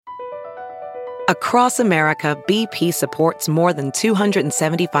Across America, BP supports more than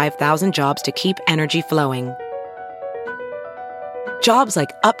 275,000 jobs to keep energy flowing. Jobs like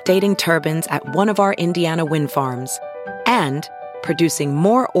updating turbines at one of our Indiana wind farms and producing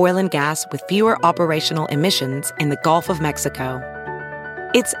more oil and gas with fewer operational emissions in the Gulf of Mexico.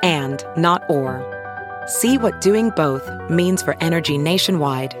 It's and, not or. See what doing both means for energy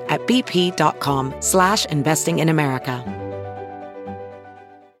nationwide at bp.com/investing in America.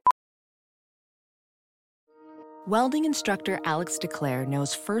 Welding instructor Alex DeClaire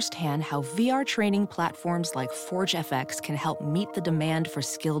knows firsthand how VR training platforms like ForgeFX can help meet the demand for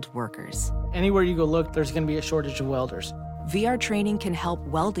skilled workers. Anywhere you go look, there's going to be a shortage of welders. VR training can help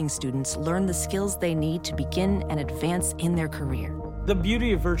welding students learn the skills they need to begin and advance in their career. The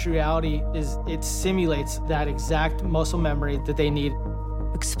beauty of virtual reality is it simulates that exact muscle memory that they need.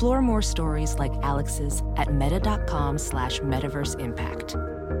 Explore more stories like Alex's at meta.com/metaverseimpact.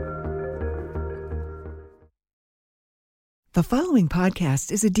 The following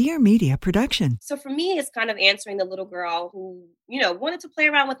podcast is a Dear Media production. So for me, it's kind of answering the little girl who, wanted to play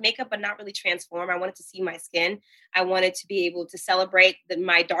around with makeup, but not really transform. I wanted to see my skin. I wanted to be able to celebrate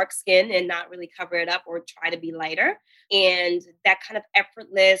my dark skin and not really cover it up or try to be lighter. And that kind of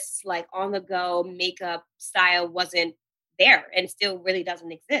effortless, like on the go makeup style wasn't there and still really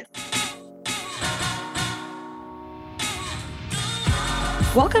doesn't exist.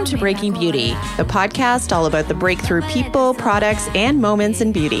 Welcome to Breaking Beauty, the podcast all about the breakthrough people, products, and moments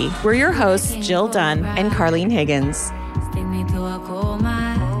in beauty. We're your hosts, Jill Dunn and Carlene Higgins.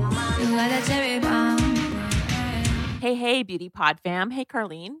 Hey, Beauty Pod fam. Hey,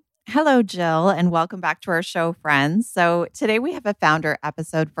 Carlene. Hello, Jill, and welcome back to our show, friends. So today we have a founder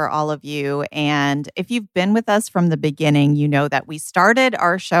episode for all of you. And if you've been with us from the beginning, you know that we started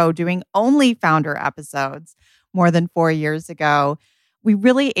our show doing only founder episodes more than 4 years ago. We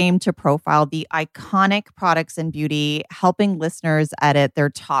really aim to profile the iconic products in beauty, helping listeners edit their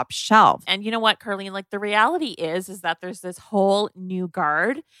top shelf. And you know what, Carlene? Like the reality is that there's this whole new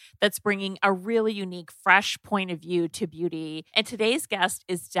guard that's bringing a really unique, fresh point of view to beauty. And today's guest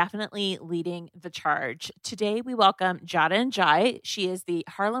is definitely leading the charge. Today, we welcome Diarrha N'Diaye. She is the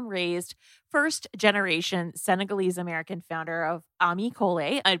Harlem-raised first-generation Senegalese-American founder of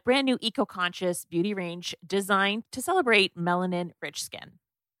Colé, a brand new eco-conscious beauty range designed to celebrate melanin-rich skin.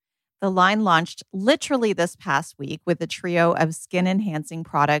 The line launched literally this past week with a trio of skin-enhancing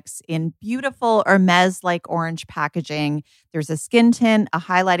products in beautiful Hermes-like orange packaging. There's a skin tint, a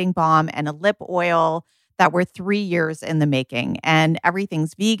highlighting balm, and a lip oil that were 3 years in the making. And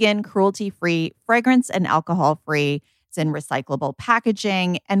everything's vegan, cruelty-free, fragrance and alcohol-free. It's in recyclable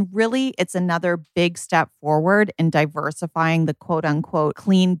packaging. And really, it's another big step forward in diversifying the quote-unquote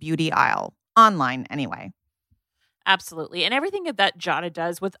clean beauty aisle, online anyway. Absolutely. And everything that Diarrha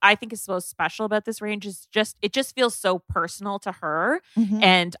does, what I think is so special about this range is it just feels so personal to her. Mm-hmm.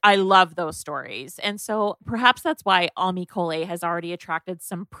 And I love those stories. And so perhaps that's why Colé has already attracted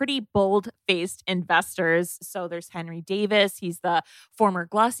some pretty bold-faced investors. So there's Henry Davis. He's the former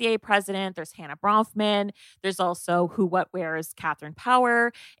Glossier president. There's Hannah Bronfman. There's also Who What Wear's Catherine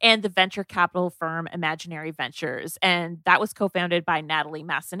Power and the venture capital firm Imaginary Ventures. And that was co-founded by Natalie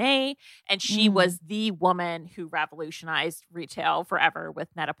Massenet. And she was the woman who revolutionized retail forever with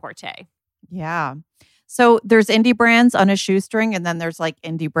Net-a-Porter. Yeah. So there's indie brands on a shoestring and then there's like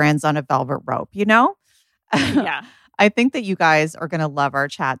indie brands on a velvet rope, you know? Yeah. I think that you guys are going to love our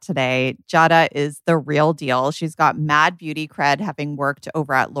chat today. Diarrha is the real deal. She's got mad beauty cred, having worked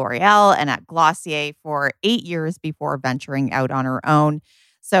over at L'Oreal and at Glossier for 8 years before venturing out on her own.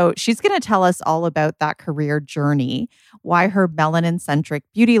 So she's going to tell us all about that career journey, why her melanin-centric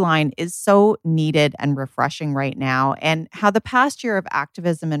beauty line is so needed and refreshing right now, and how the past year of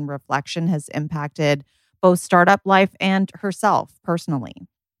activism and reflection has impacted both startup life and herself personally.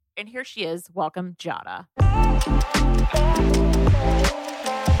 And here she is. Welcome, Diarrha.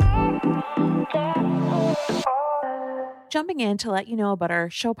 Jumping in to let you know about our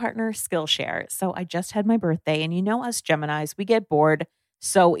show partner, Skillshare. So I just had my birthday, and you know us Geminis, we get bored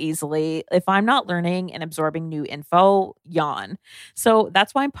so easily. If I'm not learning and absorbing new info, yawn. So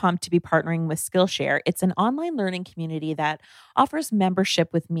that's why I'm pumped to be partnering with Skillshare. It's an online learning community that offers membership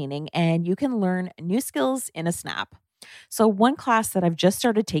with meaning, and you can learn new skills in a snap. So one class that I've just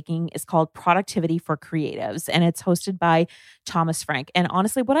started taking is called Productivity for Creatives, and it's hosted by Thomas Frank. And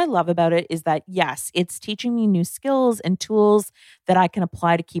honestly, what I love about it is that, yes, it's teaching me new skills and tools that I can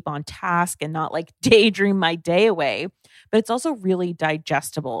apply to keep on task and not like daydream my day away, but it's also really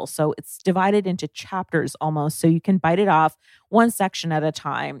digestible. So it's divided into chapters almost, so you can bite it off one section at a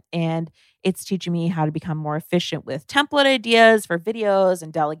time. And it's teaching me how to become more efficient with template ideas for videos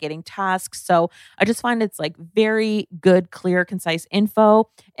and delegating tasks. So I just find it's like very good, clear, concise info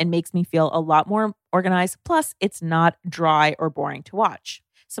and makes me feel a lot more organized. Plus, it's not dry or boring to watch.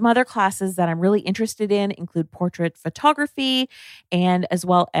 Some other classes that I'm really interested in include portrait photography and as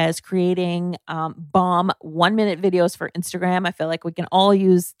well as creating bomb 1-minute videos for Instagram. I feel like we can all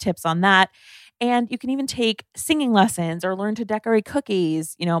use tips on that. And you can even take singing lessons or learn to decorate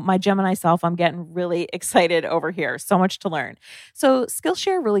cookies. You know, my Gemini self, I'm getting really excited over here. So much to learn. So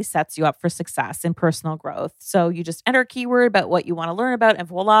Skillshare really sets you up for success and personal growth. So you just enter a keyword about what you want to learn about and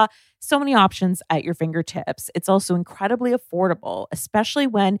voila, so many options at your fingertips. It's also incredibly affordable, especially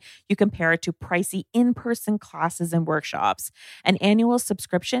when you compare it to pricey in-person classes and workshops. An annual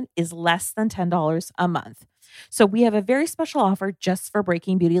subscription is less than $10 a month. So we have a very special offer just for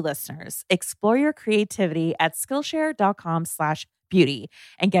Breaking Beauty listeners. Explore your creativity at Skillshare.com/beauty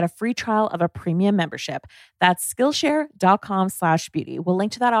and get a free trial of a premium membership. That's Skillshare.com/beauty. We'll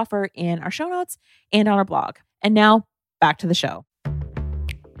link to that offer in our show notes and on our blog. And now back to the show.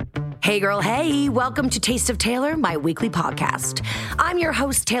 Hey girl, hey, welcome to Taste of Taylor, my weekly podcast. I'm your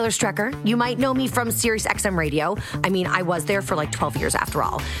host, Taylor Strecker. You might know me from Sirius XM Radio. I mean, I was there for like 12 years after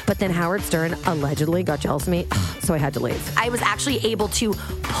all. But then Howard Stern allegedly got jealous of me, so I had to leave. I was actually able to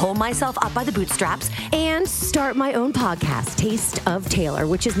pull myself up by the bootstraps and start my own podcast, Taste of Taylor,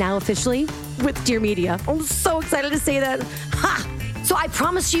 which is now officially with Dear Media. I'm so excited to say that. Ha! So I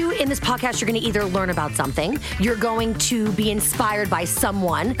promise you in this podcast, you're going to either learn about something, you're going to be inspired by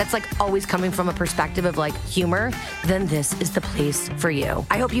someone that's like always coming from a perspective of like humor, then this is the place for you.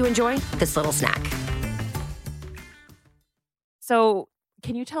 I hope you enjoy this little snack. So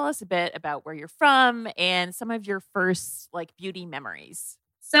can you tell us a bit about where you're from and some of your first like beauty memories?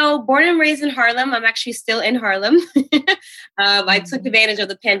 So born and raised in Harlem. I'm actually still in Harlem. I took advantage of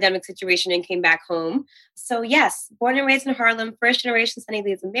the pandemic situation and came back home. So yes, born and raised in Harlem, first generation Sunny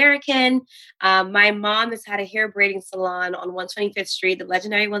Lee's American. My mom has had a hair braiding salon on 125th Street, the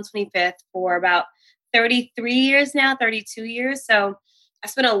legendary 125th, for about 33 years now, 32 years. So I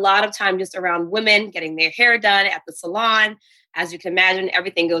spent a lot of time just around women getting their hair done at the salon. As you can imagine,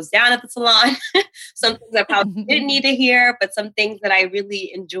 everything goes down at the salon. Some things I probably didn't need to hear, but some things that I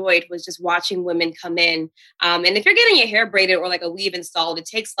really enjoyed was just watching women come in. And if you're getting your hair braided or like a weave installed, it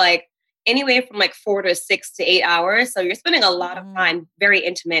takes like anywhere from like 4 to 6 to 8 hours. So you're spending a lot of time very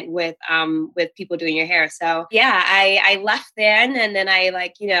intimate with people doing your hair. So yeah, I left then, and then I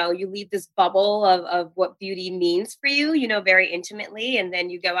like, you know, you leave this bubble of what beauty means for you, you know, very intimately. And then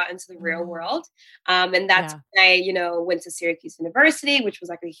you go out into the real world. And that's when I, you know, went to Syracuse University, which was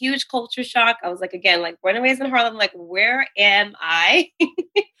like a huge culture shock. I was like, again, like born and raised in Harlem, like, where am I?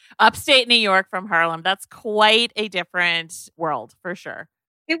 Upstate New York from Harlem. That's quite a different world for sure.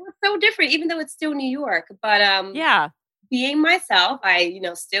 It was so different, even though it's still New York. But being myself, I, you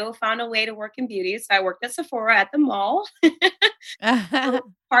know, still found a way to work in beauty. So I worked at Sephora at the mall.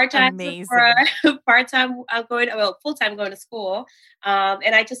 Part-time Sephora, part-time full-time going to school.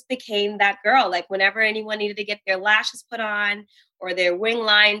 And I just became that girl. Like whenever anyone needed to get their lashes put on or their wing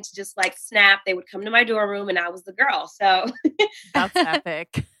line to just like snap, they would come to my dorm room and I was the girl. So that's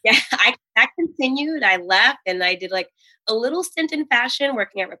epic. Yeah, that continued. I left and I did like a little stint in fashion,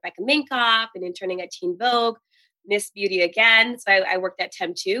 working at Rebecca Minkoff and interning at Teen Vogue, Miss Beauty again. So I worked at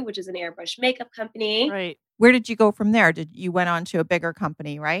Tem2, which is an airbrush makeup company. Right. Where did you go from there? You went on to a bigger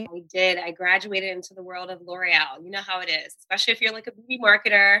company, right? I did. I graduated into the world of L'Oreal. You know how it is, especially if you're like a beauty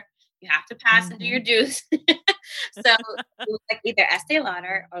marketer. You have to pass and do your dues. So it was like either Estee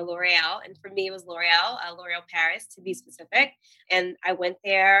Lauder or L'Oreal. And for me, it was L'Oreal Paris to be specific. And I went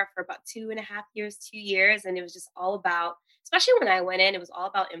there for about 2.5 years, 2 years. And it was just all about, especially when I went in, it was all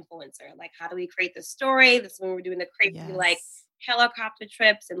about influencer. Like, how do we create the story? This is when we were doing the crazy, like helicopter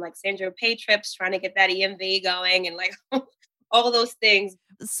trips and like Sandra Pay trips, trying to get that EMV going and like all those things.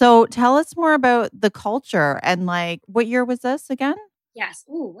 So tell us more about the culture and like, what year was this again? Yes.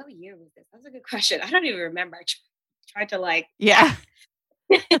 Ooh, what year was this? That's a good question. I don't even remember. I tried to like... Yeah.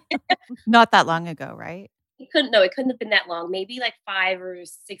 Not that long ago, right? It couldn't have been that long. Maybe like 5 or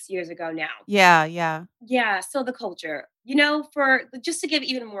 6 years ago now. Yeah. Yeah. So the culture, you know, just to give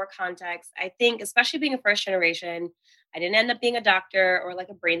even more context, I think, especially being a first generation, I didn't end up being a doctor or like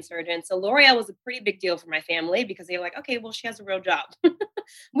a brain surgeon. So L'Oreal was a pretty big deal for my family because they were like, okay, well, she has a real job.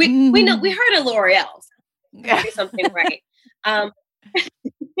 we know, we heard of L'Oreal. So do something right.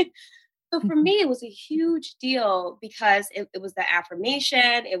 So for me, it was a huge deal because it was the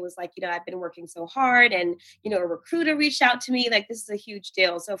affirmation. It was like, you know, I've been working so hard and, you know, a recruiter reached out to me, like, this is a huge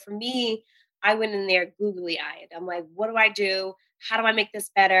deal. So for me, I went in there googly-eyed. I'm like, what do I do? How do I make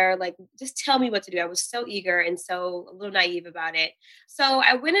this better? Like, just tell me what to do. I was so eager and so a little naive about it. So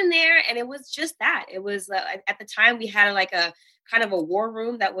I went in there and it was just that. It was at the time we had like a kind of a war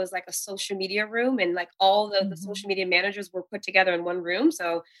room that was like a social media room, and like all the social media managers were put together in one room.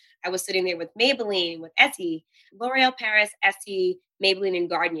 So I was sitting there with Maybelline, with Essie, L'Oreal Paris, Essie, Maybelline, and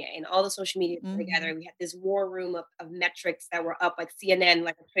Garnier, and all the social media put together. We had this war room of metrics that were up like CNN,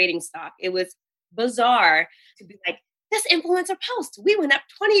 like a trading stock. It was bizarre to be like, this influencer post, we went up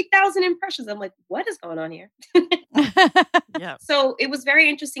 20,000 impressions. I'm like, what is going on here? Yeah. So it was very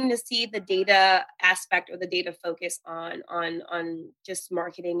interesting to see the data aspect or the data focus on just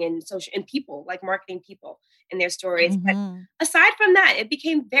marketing and social and people, like marketing people and their stories. But aside from that, it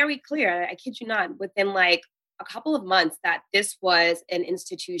became very clear, I kid you not, within like a couple of months that this was an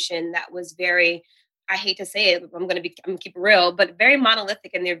institution that was very, I hate to say it, I'm going to keep it real, but very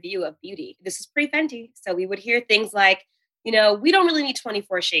monolithic in their view of beauty. This is pre-Fenty. So we would hear things like, we don't really need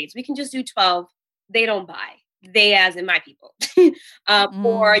 24 shades. We can just do 12. They don't buy. They, as in my people.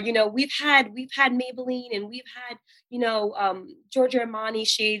 Or, we've had Maybelline and we've had, Giorgio Armani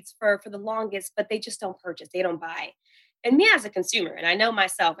shades for the longest, but they just don't purchase. They don't buy. And me as a consumer, and I know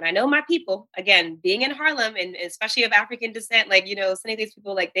myself and I know my people, again, being in Harlem and especially of African descent, like, some of these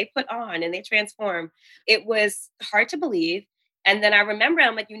people, like they put on and they transform. It was hard to believe. And then I remember,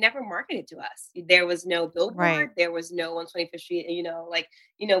 I'm like, you never marketed to us. There was no billboard. Right. There was no 125th Street.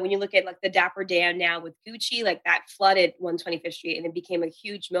 When you look at like the Dapper Dan now with Gucci, like that flooded 125th Street and it became a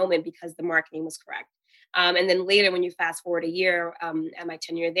huge moment because the marketing was correct. And then later, when you fast forward a year at my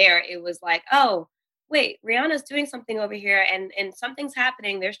tenure there, it was like, oh, wait, Rihanna's doing something over here and something's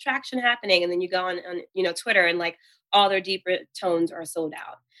happening. There's traction happening. And then you go on Twitter and like all their deeper tones are sold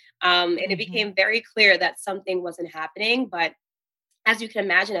out. And it became very clear that something wasn't happening. But as you can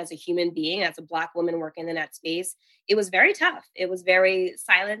imagine, as a human being, as a Black woman working in that space, it was very tough. It was very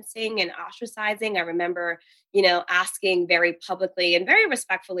silencing and ostracizing. I remember, asking very publicly and very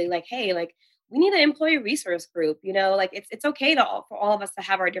respectfully, like, hey, like, we need an employee resource group, like it's okay for all of us to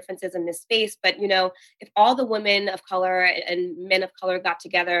have our differences in this space. But, if all the women of color and men of color got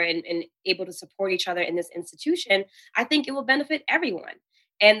together and able to support each other in this institution, I think it will benefit everyone.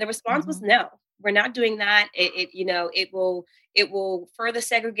 And the response was no. We're not doing that. It will further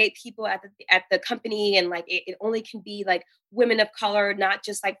segregate people at the company, and like it only can be like women of color, not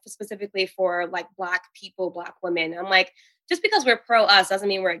just like specifically for like Black people, Black women. I'm like, just because we're pro us doesn't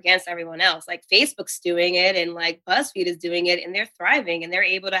mean we're against everyone else. Like Facebook's doing it, and like BuzzFeed is doing it, and they're thriving, and they're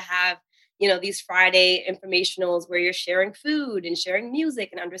able to have these Friday informationals where you're sharing food and sharing music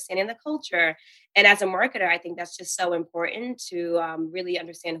and understanding the culture. And as a marketer, I think that's just so important to really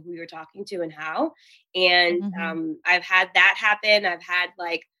understand who you're talking to and how. And I've had that happen. I've had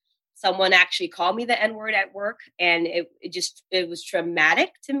like someone actually call me the N-word at work, and it was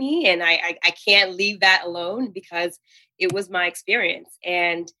traumatic to me. And I can't leave that alone because it was my experience.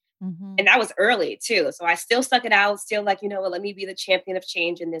 And that was early too. So I still stuck it out, still like, let me be the champion of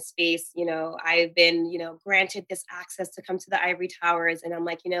change in this space. I've been, granted this access to come to the ivory towers. And I'm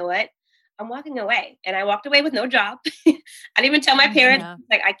like, you know what? I'm walking away. And I walked away with no job. I didn't even tell my parents,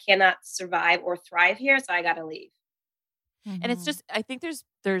 like, I cannot survive or thrive here. So I got to leave. And it's just, I think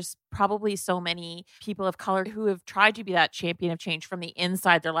there's probably so many people of color who have tried to be that champion of change from the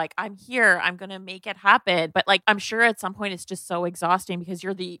inside. They're like, I'm here, I'm going to make it happen. But like, I'm sure at some point it's just so exhausting because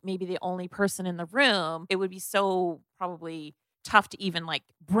you're maybe the only person in the room. It would be so probably tough to even like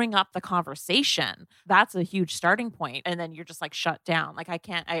bring up the conversation. That's a huge starting point. And then you're just like shut down. Like I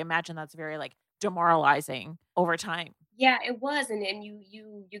imagine that's very like demoralizing over time. Yeah, it was. And you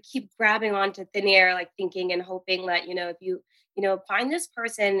keep grabbing onto thin air, like thinking and hoping that, if you, find this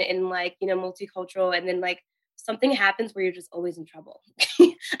person in like, multicultural, and then like something happens where you're just always in trouble.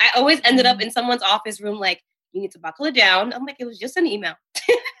 I always ended up in someone's office room, like, you need to buckle it down. I'm like, it was just an email.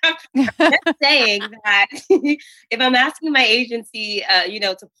 I'm just saying that if I'm asking my agency,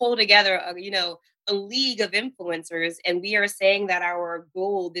 to pull together, a league of influencers, and we are saying that our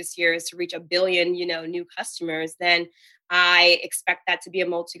goal this year is to reach 1 billion, new customers, then I expect that to be a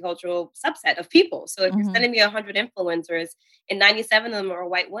multicultural subset of people. So if you're sending me 100 influencers and 97 of them are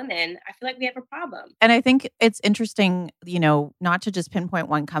white women, I feel like we have a problem. And I think it's interesting, not to just pinpoint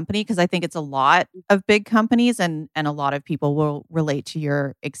one company, because I think it's a lot of big companies and a lot of people will relate to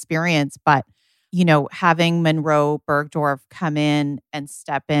your experience. But, having Monroe Bergdorf come in and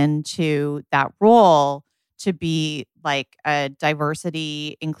step into that role to be like a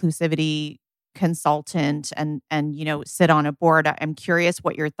diversity, inclusivity consultant and sit on a board. I'm curious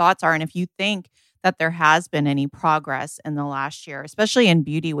what your thoughts are. And if you think that there has been any progress in the last year, especially in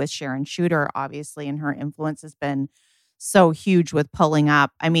beauty with Sharon Shooter, obviously, and her influence has been so huge with pulling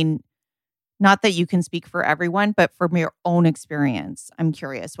up. I mean, not that you can speak for everyone, but from your own experience, I'm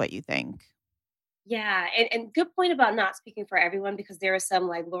curious what you think. Yeah, and good point about not speaking for everyone, because there are some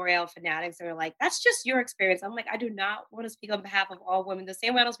like L'Oreal fanatics that are like, that's just your experience. I'm like, I do not want to speak on behalf of all women, the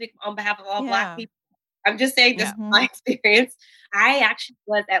same way I don't speak on behalf of all Black people. I'm just saying this is my experience. I actually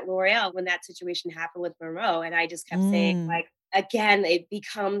was at L'Oreal when that situation happened with Monroe, and I just kept saying, like, again, it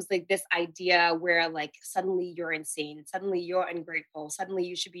becomes like this idea where like suddenly you're insane, suddenly you're ungrateful, suddenly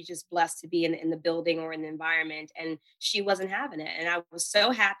you should be just blessed to be in the building or in the environment. And she wasn't having it. And I was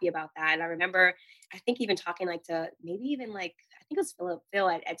so happy about that. And I remember, I think even talking like to maybe even like, I think it was Phil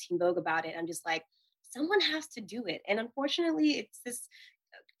at Teen Vogue about it. I'm just like, someone has to do it. And unfortunately, it's this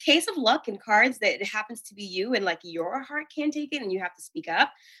case of luck and cards that it happens to be you, and like your heart can't take it and you have to speak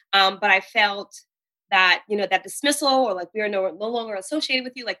up. But I felt that, you know, that dismissal or like we are no longer associated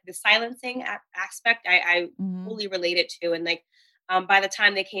with you, like the silencing aspect, I fully related to. And like by the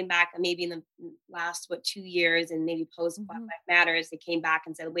time they came back, maybe in the last 2 years and maybe post Black Lives Matters, they came back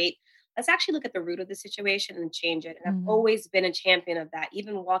and said, wait, let's actually look at the root of the situation and change it. And I've always been a champion of that.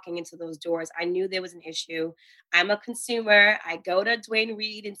 Even walking into those doors, I knew there was an issue. I'm a consumer. I go to Dwayne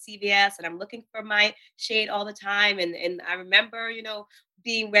Reed and CVS and I'm looking for my shade all the time. And I remember, you know,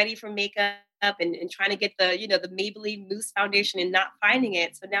 being ready for makeup and trying to get the, you know, the Maybelline Mousse foundation and not finding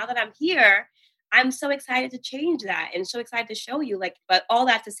it. So now that I'm here, I'm so excited to change that and so excited to show you, like, but all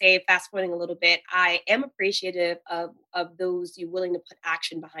that to say, fast forwarding a little bit, I am appreciative of those you willing to put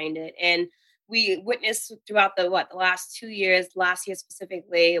action behind it. And we witnessed throughout the last 2 years, last year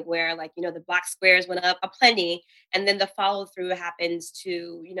specifically, where like, you know, the Black squares went up aplenty, and then the follow through happens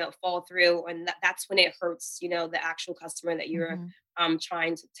to, you know, fall through. And that's when it hurts, you know, the actual customer that you're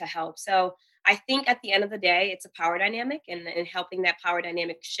trying to help. So I think at the end of the day, it's a power dynamic, and helping that power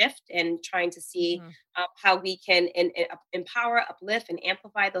dynamic shift and trying to see how we can empower, uplift, and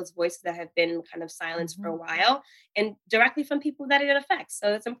amplify those voices that have been kind of silenced for a while, and directly from people that it affects.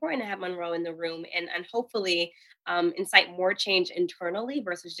 So it's important to have Monroe in the room and hopefully incite more change internally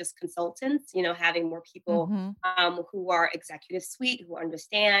versus just consultants, you know, having more people who are executive suite, who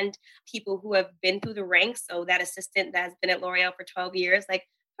understand, people who have been through the ranks. So that assistant that has been at L'Oreal for 12 years, like,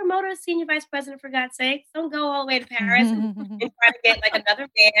 promote a senior vice president, for God's sake. Don't go all the way to Paris and try to get like another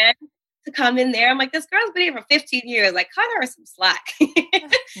man to come in there. I'm like, this girl's been here for 15 years. Like, cut her some slack.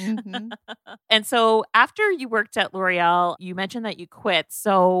 And so after you worked at L'Oreal, you mentioned that you quit.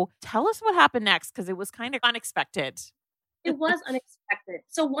 So tell us what happened next, because it was kind of unexpected. It was unexpected.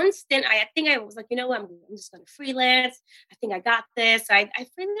 So one stint, I think I was like, you know what, I'm just going to freelance. I think I got this. I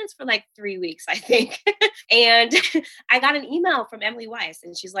freelanced for like 3 weeks, I think. And I got an email from Emily Weiss.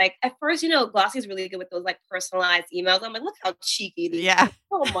 And she's like, at first, you know, Glossier is really good with those like personalized emails. I'm like, look how cheeky these are.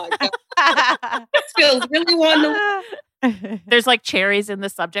 Oh my God. This feels really wonderful. There's like cherries in the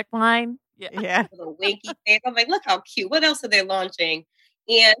subject line. Yeah. With a winky face. I'm like, look how cute. What else are they launching?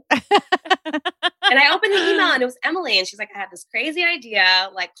 And I opened the email and it was Emily, and she's like, I have this crazy idea,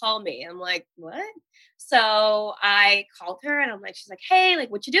 like, call me. I'm like, what? So I called her and I'm like, she's like, hey, like,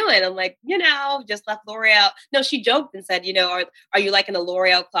 what you doing? I'm like, you know, just left L'Oreal. No, she joked and said, you know, are you like in a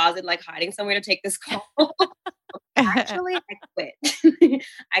L'Oreal closet, like hiding somewhere to take this call? Actually, I quit.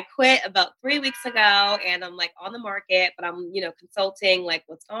 I quit about 3 weeks ago, and I'm like on the market, but I'm, you know, consulting, like,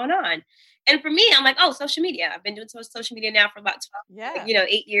 what's going on. And for me, I'm like, oh, social media. I've been doing social media now for about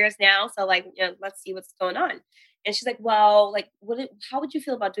 8 years now. So like, you know, let's see what's going on. And she's like, well, like, how would you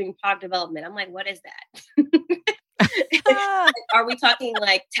feel about doing product development? I'm like, what is that? Like, are we talking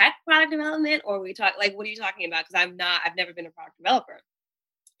like tech product development, or are we talk like, what are you talking about? Because I've never been a product developer.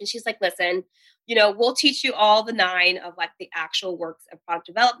 And she's like, listen, you know, we'll teach you all the 9 of like the actual works of product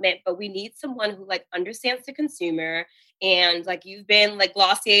development, but we need someone who like understands the consumer. And like, you've been like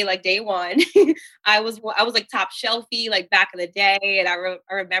Glossier, like day one. I was like top shelfy, like back in the day. And I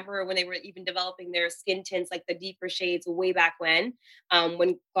remember when they were even developing their skin tints, like the deeper shades way back when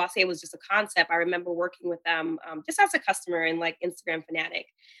Glossier was just a concept. I remember working with them just as a customer and like Instagram fanatic.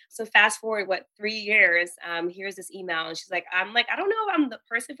 So fast forward, 3 years, here's this email. And she's like, I don't know if I'm the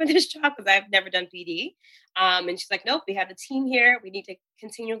person for this job because I've never done PD. And she's like, nope, we have the team here. We need to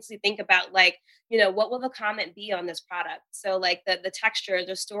continuously think about like, you know, what will the comment be on this product? So like the texture,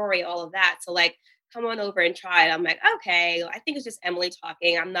 the story, all of that. So like, come on over and try it. I'm like, okay, I think it's just Emily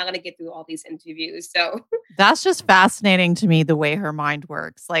talking. I'm not going to get through all these interviews. So that's just fascinating to me, the way her mind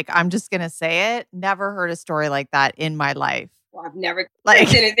works. Like, I'm just going to say it. Never heard a story like that in my life. well, I've never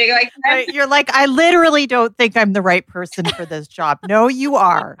like anything like that. Right, you're like, I literally don't think I'm the right person for this job. No, you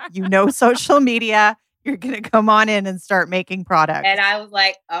are. You know, social media. You're going to come on in and start making products. And I was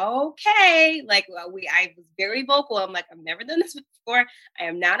like, okay. Like I was very vocal. I'm like, I've never done this before. I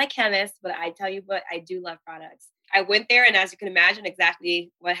am not a chemist, but I tell you what, I do love products. I went there, and as you can imagine,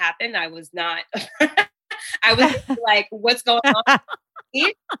 exactly what happened. I was not, I was like, what's going on?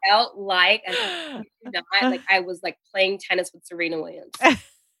 It felt like, like I was like playing tennis with Serena Williams.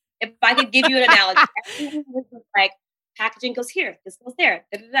 If I could give you an analogy, everything was like, packaging goes here, this goes there.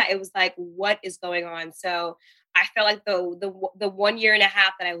 Da, da, da. It was like, what is going on? So I felt like the 1 year and a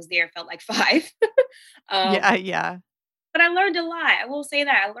half that I was there felt like 5. Yeah. But I learned a lot. I will say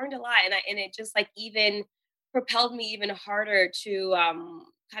that I learned a lot, and it just like even propelled me even harder to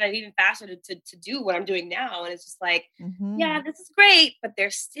kind of even faster to do what I'm doing now. And it's just like, yeah, this is great, but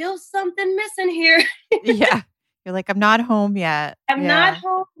there's still something missing here. Yeah. You're like, I'm not home yet. I'm not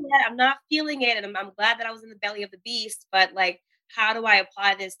home yet. I'm not feeling it. And I'm glad that I was in the belly of the beast. But like, how do I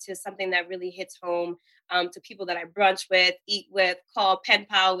apply this to something that really hits home to people that I brunch with, eat with, call pen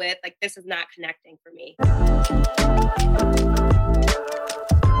pal with? Like, this is not connecting for me.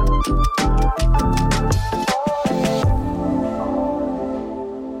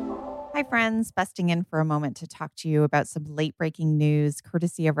 Hi, friends. Busting in for a moment to talk to you about some late breaking news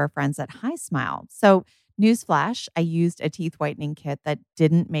courtesy of our friends at Hi Smile. So, newsflash, I used a teeth whitening kit that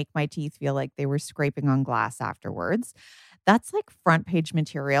didn't make my teeth feel like they were scraping on glass afterwards. That's like front page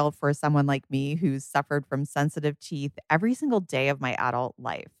material for someone like me who's suffered from sensitive teeth every single day of my adult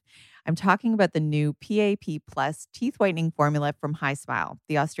life. I'm talking about the new PAP Plus teeth whitening formula from Hi Smile,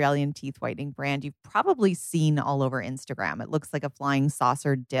 the Australian teeth whitening brand you've probably seen all over Instagram. It looks like a flying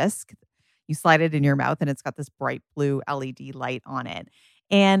saucer disc. You slide it in your mouth and it's got this bright blue LED light on it.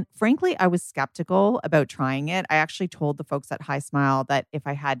 And frankly, I was skeptical about trying it. I actually told the folks at Hi Smile that if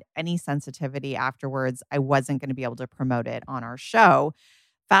I had any sensitivity afterwards, I wasn't going to be able to promote it on our show.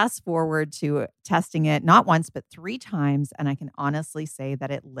 Fast forward to testing it not once, but 3 times. And I can honestly say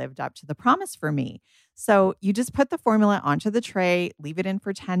that it lived up to the promise for me. So you just put the formula onto the tray, leave it in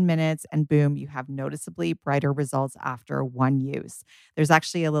for 10 minutes, and boom, you have noticeably brighter results after one use. There's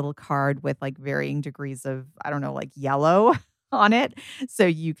actually a little card with like varying degrees of, like yellow on it. So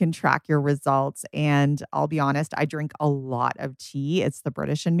you can track your results. And I'll be honest, I drink a lot of tea. It's the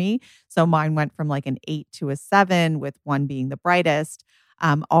British in me. So mine went from like an 8 to a 7, with 1 being the brightest.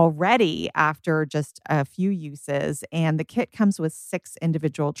 Already after just a few uses, and the kit comes with 6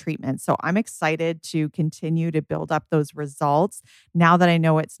 individual treatments. So I'm excited to continue to build up those results. Now that I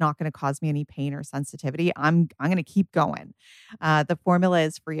know it's not going to cause me any pain or sensitivity, I'm going to keep going. The formula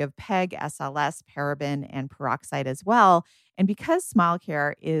is free of PEG, SLS, paraben, and peroxide as well. And because Smile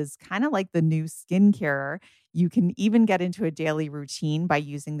Care is kind of like the new skincare, you can even get into a daily routine by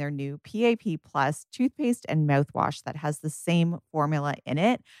using their new PAP Plus toothpaste and mouthwash that has the same formula in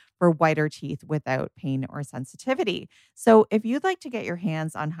it for whiter teeth without pain or sensitivity. So if you'd like to get your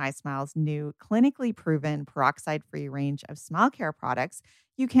hands on Hi Smile's new clinically proven peroxide-free range of Smile Care products,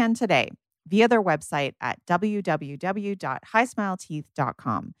 you can today via their website at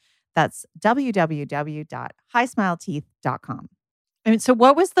www.hismileteeth.com. That's www.hismileteeth.com. I mean, so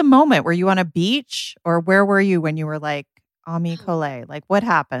what was the moment? Were you on a beach, or where were you when you were like, Ami Colé? Like, what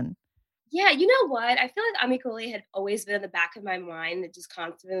happened? Yeah, you know what? I feel like Ami Colé had always been in the back of my mind, that just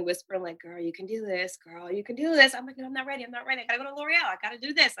constantly whispering like, girl, you can do this. Girl, you can do this. I'm like, I'm not ready. I gotta go to L'Oreal. I gotta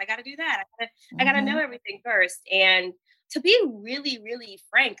do this. I gotta do that. I gotta know everything first. And to be really, really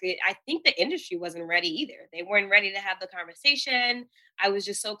frank, I think the industry wasn't ready either. They weren't ready to have the conversation. I was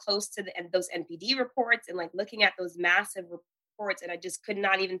just so close to those NPD reports and like looking at those massive reports, and I just could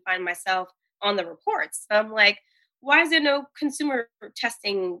not even find myself on the reports. So I'm like, why is there no consumer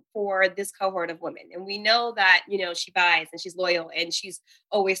testing for this cohort of women? And we know that, she buys and she's loyal and she's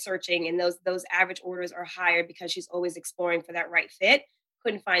always searching, and those average orders are higher because she's always exploring for that right fit.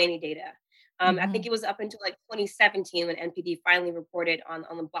 Couldn't find any data. I think it was up until like 2017 when NPD finally reported on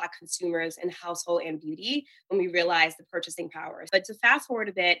the Black consumers in household and beauty, when we realized the purchasing power. But to fast forward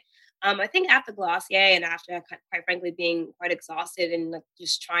a bit, I think after Glossier and after, quite frankly, being quite exhausted and like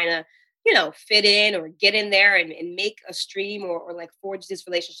just trying to, fit in or get in there and make a stream or like forge this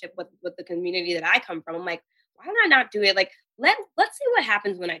relationship with the community that I come from, I'm like, why not do it? Like, let's see what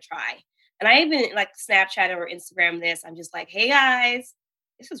happens when I try. And I even like Snapchat or Instagram this. I'm just like, hey guys,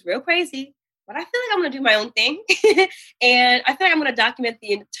 this is real crazy, but I feel like I'm going to do my own thing. And I feel like I'm going to document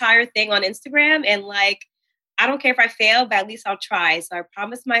the entire thing on Instagram. And like, I don't care if I fail, but at least I'll try. So I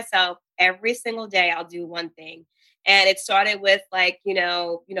promised myself every single day I'll do one thing. And it started with like,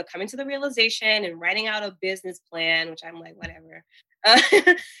 coming to the realization and writing out a business plan, which I'm like, whatever.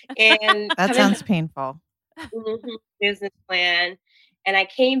 And That sounds painful. Business plan. And I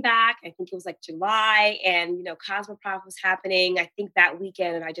came back, I think it was like July, and Cosmoprof was happening. I think that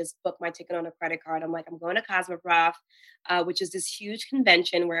weekend, and I just booked my ticket on a credit card. I'm like, I'm going to Cosmoprof, which is this huge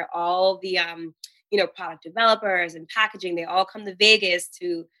convention where all the product developers and packaging, they all come to Vegas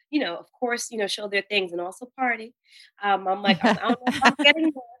to, of course, show their things and also party. I'm like, I don't know if I'm getting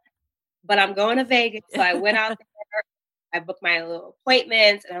there, but I'm going to Vegas. So I went out there. I booked my little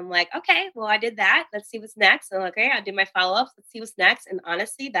appointments and I'm like, okay, well, I did that. Let's see what's next. And I'm like, okay, I did my follow-ups. Let's see what's next. And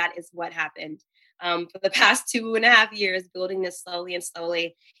honestly, that is what happened for the past 2.5 years, building this slowly and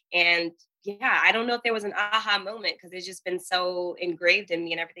slowly. And yeah, I don't know if there was an aha moment because it's just been so engraved in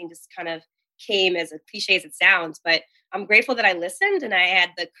me and everything just kind of came as a cliche as it sounds. But I'm grateful that I listened and I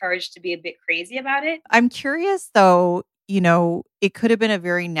had the courage to be a bit crazy about it. I'm curious though, it could have been a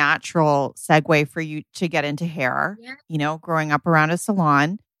very natural segue for you to get into hair, growing up around a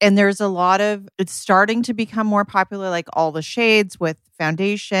salon. And there's it's starting to become more popular, like all the shades with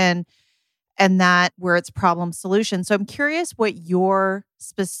foundation and that where it's problem solution. So I'm curious what your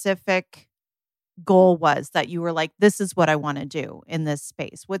specific goal was that you were like, this is what I want to do in this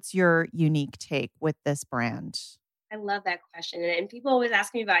space. What's your unique take with this brand? I love that question. And people always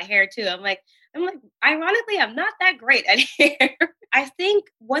ask me about hair too. I'm like, ironically, I'm not that great at hair. I think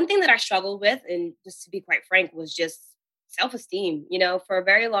one thing that I struggled with, and just to be quite frank, was just self-esteem. For a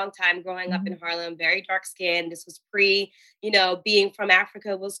very long time growing up in Harlem, very dark skin. This was pre, being from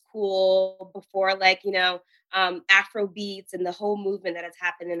Africa was cool, before Afro beats and the whole movement that has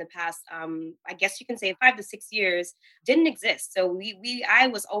happened in the past, I guess you can say 5 to 6 years, didn't exist. So I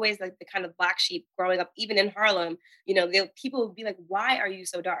was always like the kind of black sheep growing up, even in Harlem. People would be like, why are you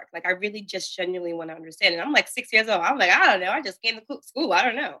so dark? Like, I really just genuinely want to understand. And I'm like 6 years old. I'm like, I don't know. I just came to school. I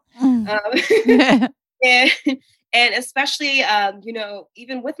don't know. And especially,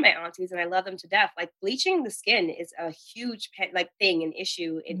 even with my aunties, and I love them to death, like bleaching the skin is a huge thing, an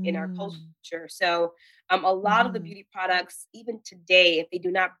issue in our culture. So a lot of the beauty products, even today, if they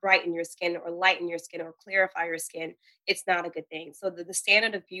do not brighten your skin or lighten your skin or clarify your skin, it's not a good thing. So the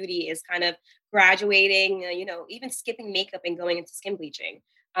standard of beauty is kind of graduating, even skipping makeup and going into skin bleaching.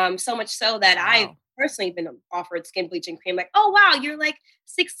 So much so that I've personally been offered skin bleaching cream. Like, oh, wow, you're like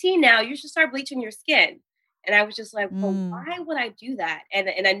 16 now. You should start bleaching your skin. And I was just like, well, why would I do that?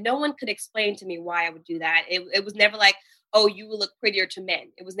 And no one could explain to me why I would do that. It was never like, oh, you will look prettier to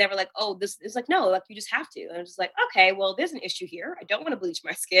men. It was never like, oh, this is like, no, like you just have to. And I was just like, okay, well, there's an issue here. I don't want to bleach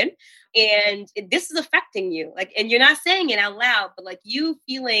my skin. And this is affecting you. Like, and you're not saying it out loud, but like you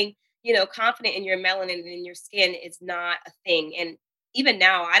feeling, confident in your melanin and in your skin is not a thing. And even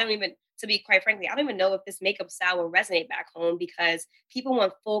now, to be quite frankly, I don't even know if this makeup style will resonate back home because people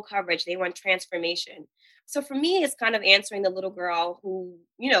want full coverage. They want transformation. So for me, it's kind of answering the little girl who,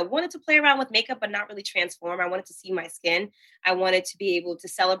 wanted to play around with makeup, but not really transform. I wanted to see my skin. I wanted to be able to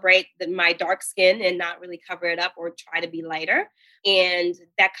celebrate my dark skin and not really cover it up or try to be lighter. And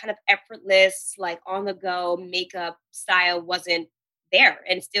that kind of effortless, like on the go makeup style wasn't there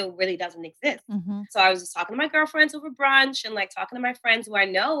and still really doesn't exist. So I was just talking to my girlfriends over brunch and like talking to my friends who I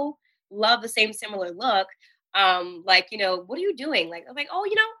know love the same similar look. What are you doing? Like, I'm like, oh,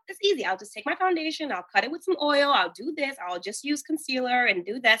 it's easy. I'll just take my foundation. I'll cut it with some oil. I'll do this. I'll just use concealer and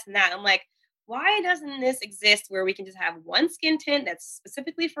do this and that. I'm like, why doesn't this exist where we can just have one skin tint that's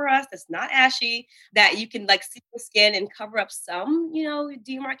specifically for us, that's not ashy, that you can like see the skin and cover up some,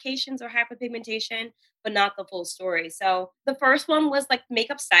 demarcations or hyperpigmentation, but not the full story. So the first one was like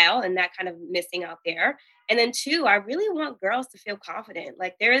makeup style and that kind of missing out there. And then 2, I really want girls to feel confident.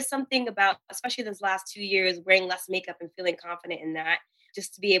 Like there is something about, especially those last 2 years, wearing less makeup and feeling confident in that,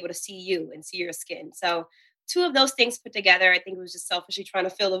 just to be able to see you and see your skin. So 2 of those things put together, I think it was just selfishly trying to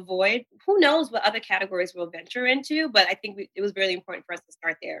fill a void. Who knows what other categories we'll venture into, but I think it was really important for us to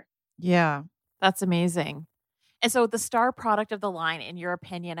start there. Yeah, that's amazing. And so the star product of the line, in your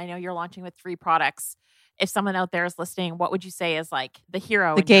opinion, I know you're launching with 3 products. If someone out there is listening, what would you say is like the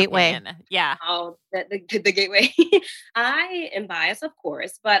hero? The gateway. Yeah. Oh, the gateway. I am biased, of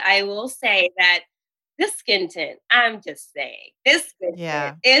course, but I will say that this skin tint, I'm just saying, this skin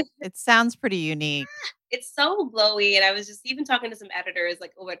tint it sounds pretty unique. It's so glowy. And I was just even talking to some editors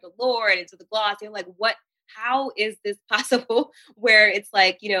like over at Allure and into the Gloss. They're like, how is this possible? Where it's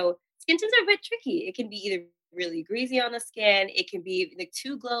like, skin tints are a bit tricky. It can be either really greasy on the skin. It can be like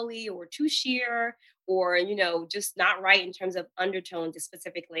too glowy or too sheer, or, just not right in terms of undertones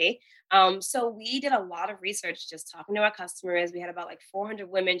specifically. So we did a lot of research just talking to our customers. We had about like 400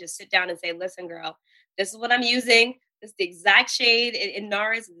 women just sit down and say, listen, girl, this is what I'm using. This is the exact shade in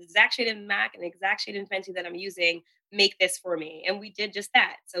NARS, the exact shade in MAC, and the exact shade in Fenty that I'm using. Make this for me. And we did just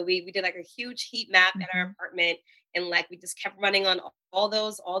that. So we did like a huge heat map at our apartment, and like we just kept running on all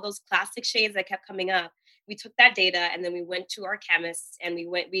those classic shades that kept coming up. We took that data and then we went to our chemists, and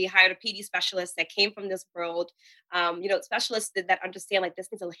we hired a PD specialist that came from this world. Specialists that understand like this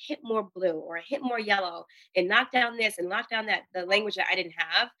needs a hit more blue or a hit more yellow, and knock down this and knock down that, the language that I didn't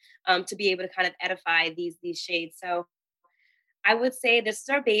have, to be able to kind of edify these shades. So I would say this is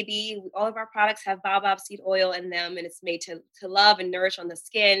our baby. All of our products have baobab seed oil in them, and it's made to love and nourish on the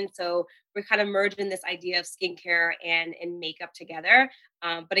skin. So we're kind of merging this idea of skincare and makeup together.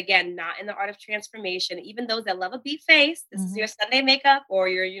 But again, not in the art of transformation. Even those that love a beat face, this is your Sunday makeup or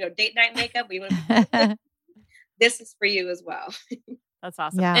your date night makeup. This is for you as well. That's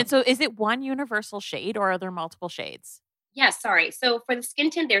awesome. Yeah. And so is it one universal shade, or are there multiple shades? Yeah, sorry. So for the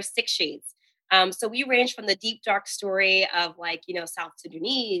skin tint, there's 6 shades. So we range from the deep, dark story of like, South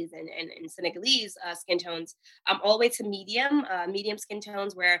Sudanese and Senegalese skin tones, all the way to medium skin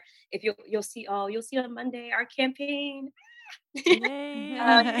tones, where if you'll see on Monday our campaign.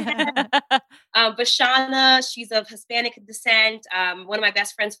 Bashana, she's of Hispanic descent. One of my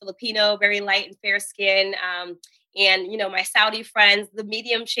best friends, Filipino, very light and fair skin. And, my Saudi friends, the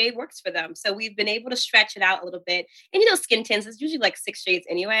medium shade works for them. So we've been able to stretch it out a little bit. And, skin tints is usually like 6 shades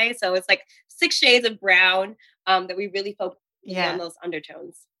anyway. So it's like 6 shades of brown that we really focus on those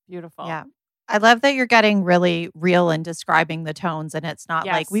undertones. Beautiful. Yeah. I love that you're getting really real in describing the tones. And it's not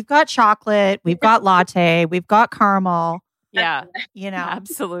like we've got chocolate, we've got latte, we've got caramel. Yeah.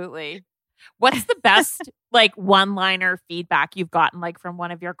 Absolutely. What's the best like one-liner feedback you've gotten like from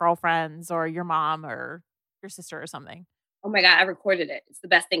one of your girlfriends or your mom or your sister or something? Oh my God, I recorded it. It's the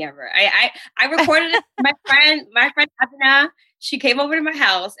best thing ever. I recorded it. My friend Abina, she came over to my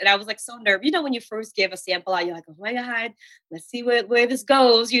house, and I was like so nervous. When you first give a sample out, you're like, oh my God, let's see where this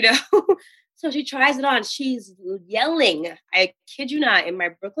goes, So she tries it on. She's yelling, I kid you not, in my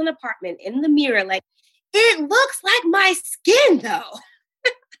Brooklyn apartment in the mirror, like, it looks like my skin though.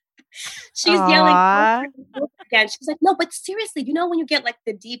 She's yelling again. She's like, no, but seriously, when you get like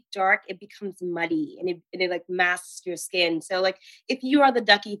the deep dark, it becomes muddy and it like masks your skin. So like if you are the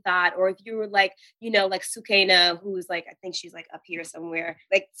ducky thought, or if you were like, like Sukena, who's like, I think she's like up here somewhere,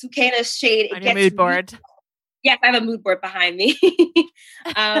 like Sukena's shade. On your mood board. Yes, I have a mood board behind me.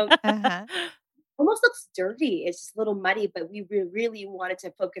 Almost looks dirty. It's just a little muddy, but we really wanted to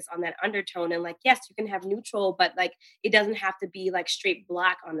focus on that undertone. And like, yes, you can have neutral, but like, it doesn't have to be like straight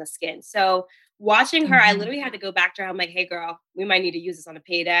black on the skin. So watching her, I literally had to go back to her. I'm like, hey girl, we might need to use this on a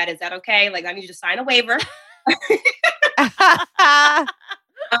paid ad. Is that okay? Like, I need you to sign a waiver.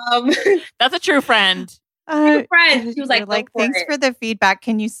 That's a true friend. True friend. She was like, thanks for the feedback.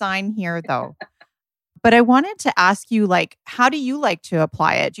 Can you sign here though? But I wanted to ask you, like, how do you like to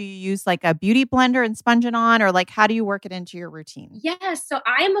apply it? Do you use like a beauty blender and sponge it on, or like, how do you work it into your routine? Yeah, so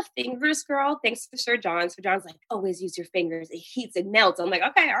I am a fingers girl, thanks to Sir John. Sir John's like, always use your fingers. It heats, it melts. I'm like,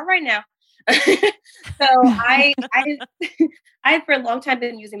 okay, all right now. So I for a long time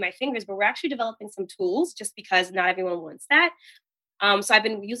been using my fingers, but we're actually developing some tools just because not everyone wants that. So I've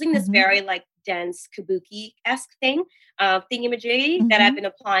been using this very like dense kabuki-esque thingamajiggy that I've been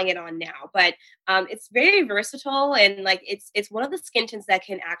applying it on now. But it's very versatile, and like it's one of the skin tints that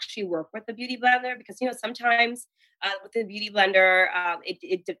can actually work with the beauty blender, because sometimes with the beauty blender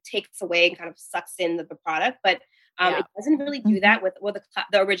it takes away and kind of sucks in the product, but it doesn't really do that with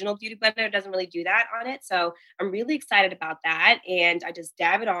the original beauty blender. It doesn't really do that on it. So I'm really excited about that, and I just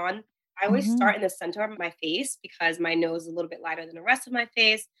dab it on. I always start in the center of my face because my nose is a little bit lighter than the rest of my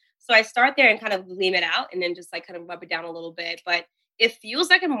face. So I start there and kind of gleam it out, and then just like kind of rub it down a little bit. But it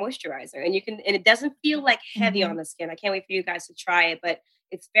feels like a moisturizer, and it doesn't feel like heavy on the skin. I can't wait for you guys to try it, but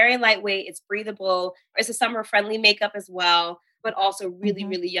it's very lightweight. It's breathable. It's a summer friendly makeup as well, but also really,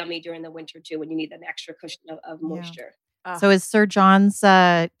 really yummy during the winter too, when you need an extra cushion of moisture. So is Sir John's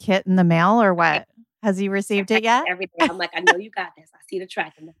kit in the mail, or what? Has he received it yet? Every day. I'm like, I know you got this. I see the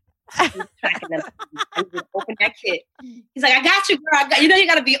tracking. I need to open that kit. He's like, I got you, girl. You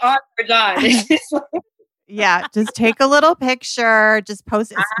got to be on for John. Yeah, just take a little picture. Just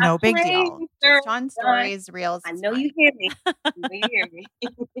post it. It's no big deal. Just on stories, reels. I know you hear me. I know you hear me.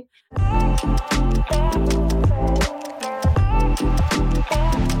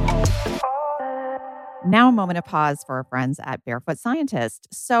 Now, a moment of pause for our friends at Barefoot Scientist.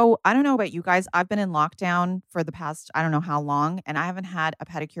 So, I don't know about you guys. I've been in lockdown for the past, I don't know how long, and I haven't had a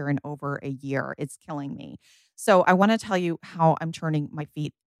pedicure in over a year. It's killing me. So, I want to tell you how I'm turning my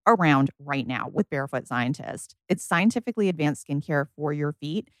feet around right now with Barefoot Scientist. It's scientifically advanced skincare for your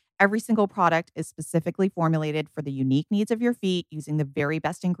feet. Every single product is specifically formulated for the unique needs of your feet using the very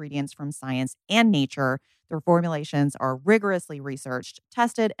best ingredients from science and nature. Their formulations are rigorously researched,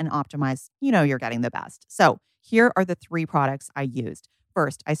 tested, and optimized. You know you're getting the best. So here are the 3 products I used.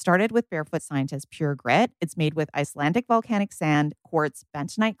 First, I started with Barefoot Scientist Pure Grit. It's made with Icelandic volcanic sand, quartz,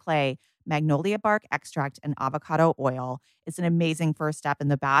 bentonite clay, magnolia bark extract, and avocado oil. It's an amazing first step in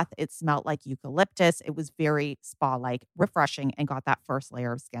the bath. It smelled like eucalyptus. It was very spa-like, refreshing, and got that first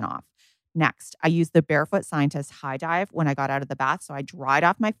layer of skin off. Next, I used the Barefoot Scientist High Dive when I got out of the bath, so I dried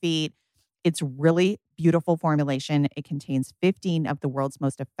off my feet. It's really beautiful formulation. It contains 15 of the world's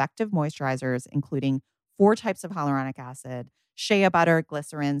most effective moisturizers, including 4 types of hyaluronic acid, shea butter,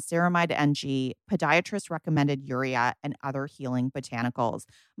 glycerin, ceramide NG, podiatrist recommended urea, and other healing botanicals.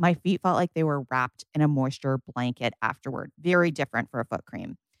 My feet felt like they were wrapped in a moisture blanket afterward. Very different for a foot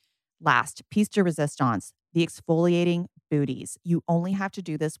cream. Last, piece de resistance, the exfoliating booties. You only have to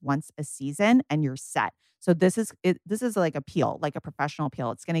do this once a season and you're set. So this is like a peel, like a professional peel.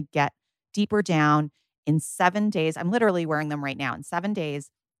 It's going to get deeper down in 7 days. I'm literally wearing them right now. In 7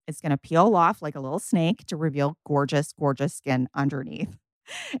 days, it's going to peel off like a little snake to reveal gorgeous, gorgeous skin underneath.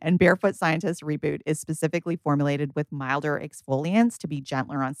 And Barefoot Scientist Reboot is specifically formulated with milder exfoliants to be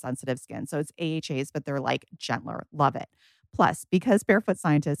gentler on sensitive skin. So it's AHAs, but they're like gentler. Love it. Plus, because Barefoot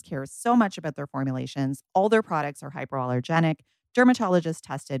Scientist cares so much about their formulations, all their products are hypoallergenic, dermatologist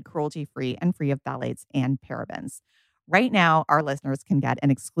tested, cruelty-free, and free of phthalates and parabens. Right now, our listeners can get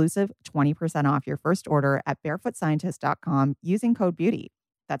an exclusive 20% off your first order at barefootscientist.com using code BEAUTY.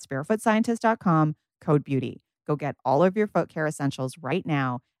 That's barefootscientist.com, code BEAUTY. Go get all of your foot care essentials right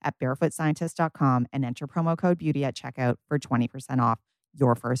now at barefootscientist.com and enter promo code BEAUTY at checkout for 20% off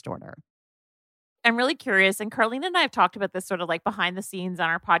your first order. I'm really curious, and Carlene and I have talked about this sort of like behind the scenes on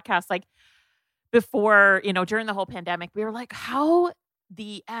our podcast, like before, during the whole pandemic, we were like, how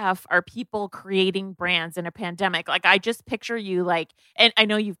the F are people creating brands in a pandemic? Like, I just picture you like, and I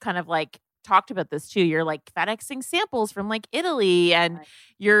know you've kind of like talked about this too. You're like FedExing samples from like Italy and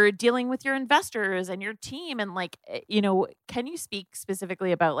you're dealing with your investors and your team. And like, can you speak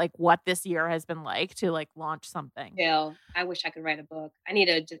specifically about like what this year has been like to like launch something? Jill, I wish I could write a book. I need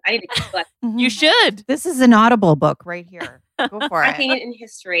to You should. This is an Audible book right here. Go for it. I think in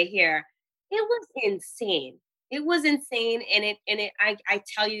history here, it was insane. It was insane. And I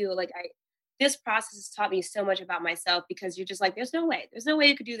tell you, like, this process has taught me so much about myself because you're just like, there's no way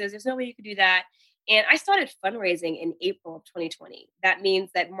you could do this. There's no way you could do that. And I started fundraising in April of 2020. That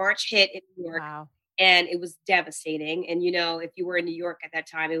means that March hit in New York. Wow. And it was devastating. And, if you were in New York at that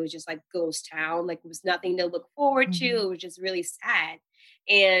time, it was just like ghost town. Like, it was nothing to look forward to. It was just really sad.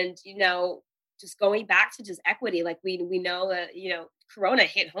 And, just going back to just equity, like we know that, Corona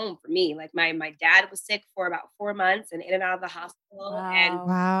hit home for me. Like my dad was sick for about 4 months and in and out of the hospital.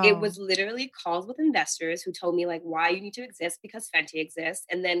 Wow. And it was literally calls with investors who told me like why you need to exist because Fenty exists.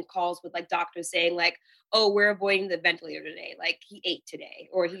 And then calls with like doctors saying like, oh, we're avoiding the ventilator today. Like he ate today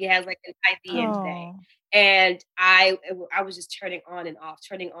or he has like an IV in today. And I was just turning on and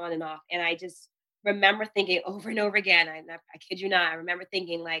off. And I just remember thinking over and over again, I kid you not, I remember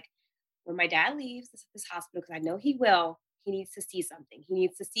thinking like, when my dad leaves this hospital, because I know he will, he needs to see something. He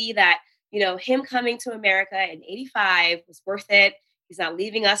needs to see that, him coming to America in 85 was worth it. He's not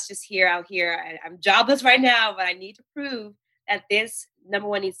leaving us just out here. I'm jobless right now, but I need to prove that this number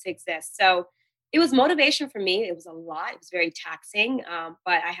one needs to exist. So it was motivation for me. It was a lot. It was very taxing.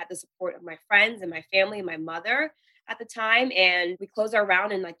 But I had the support of my friends and my family and my mother at the time. And we closed our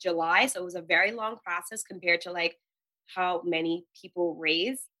round in like July. So it was a very long process compared to like how many people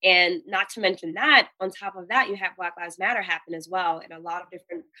raise. And not to mention that, on top of that, you have Black Lives Matter happen as well. And a lot of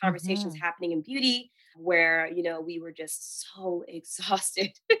different conversations happening in beauty where, we were just so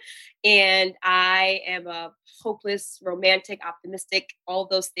exhausted. And I am a hopeless, romantic, optimistic, all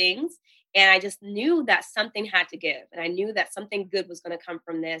those things. And I just knew that something had to give. And I knew that something good was going to come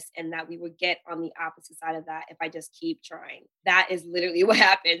from this and that we would get on the opposite side of that if I just keep trying. That is literally what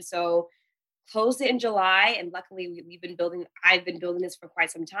happened. So closed it in July. And luckily I've been building this for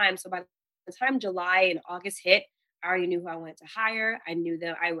quite some time. So by the time July and August hit, I already knew who I wanted to hire. I knew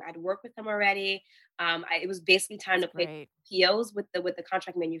that I'd worked with them already. It was basically time to pay POs with the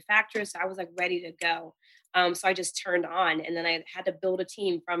contract manufacturer. So I was like ready to go. So I just turned on and then I had to build a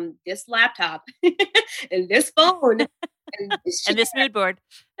team from this laptop and this phone And this mood board.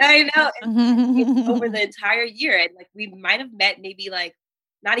 I know. It's over the entire year. And like, we might have met maybe like,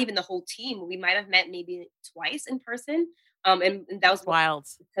 not even the whole team. We might have met maybe twice in person. And that was wild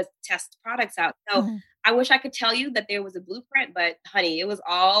to test products out. So I wish I could tell you that there was a blueprint, but honey, it was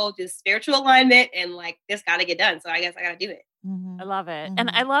all just spiritual alignment and like, this got to get done. So I guess I got to do it. I love it.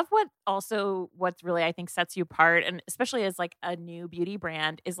 And I love what's really, I think, sets you apart. And especially as like a new beauty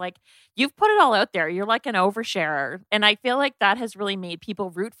brand is like, you've put it all out there. You're like an oversharer. And I feel like that has really made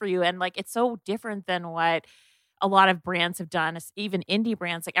people root for you. And like, it's so different than what a lot of brands have done, even indie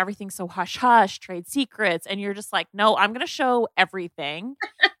brands, like everything's so hush hush, trade secrets. And you're just like, no, I'm going to show everything.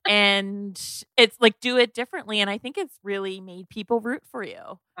 And it's like, do it differently. And I think it's really made people root for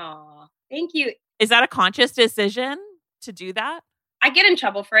you. Oh, thank you. Is that a conscious decision to do that? I get in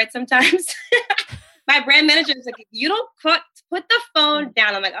trouble for it sometimes. My brand manager is like, you don't put the phone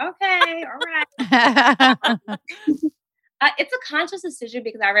down. I'm like, okay, all right. It's a conscious decision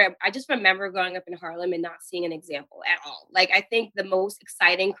because I just remember growing up in Harlem and not seeing an example at all. Like, I think the most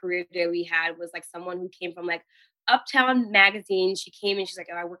exciting career day we had was like someone who came from like Uptown magazine. She came and she's like,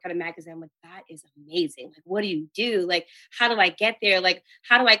 oh, I work at a magazine. I'm like, that is amazing. Like, what do you do? Like, how do I get there? Like,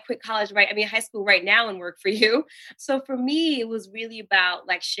 how do I quit college high school right now and work for you? So for me, it was really about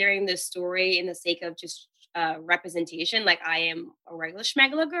like sharing this story in the sake of just representation. Like, I am a regular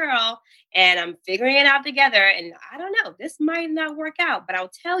schmegler girl and I'm figuring it out together. And I don't know, this might not work out, but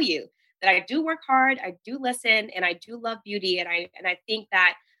I'll tell you that I do work hard. I do listen and I do love beauty. And I think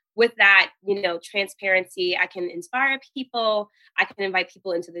that with that, transparency, I can inspire people. I can invite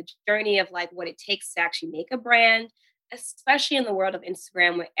people into the journey of like what it takes to actually make a brand, especially in the world of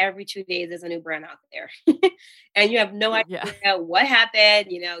Instagram, where every 2 days there's a new brand out there. And you have no idea what happened.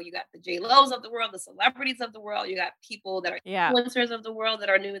 You got the J-Lo's of the world, the celebrities of the world. You got people that are influencers of the world that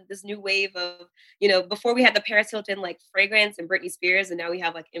are new in this new wave of, before we had the Paris Hilton like fragrance and Britney Spears, and now we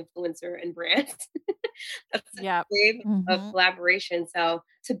have like influencer and brands. That's a wave of collaboration. So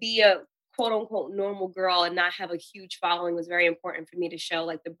to be a quote unquote normal girl and not have a huge following was very important for me to show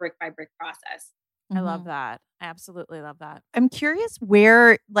like the brick by brick process. I love that. I absolutely love that. I'm curious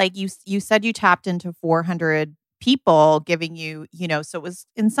where, like you said, you tapped into 400 people giving you, so it was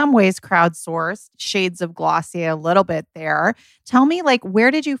in some ways crowdsourced, shades of Glossier a little bit there. Tell me, like,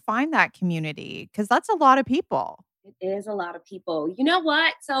 where did you find that community? Because that's a lot of people. It is a lot of people. You know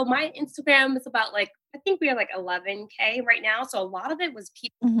what? So my Instagram is about like, I think we are like 11K right now. So a lot of it was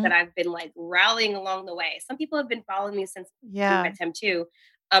people that I've been like rallying along the way. Some people have been following me since my time too.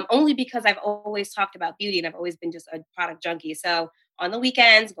 Only because I've always talked about beauty and I've always been just a product junkie. So on the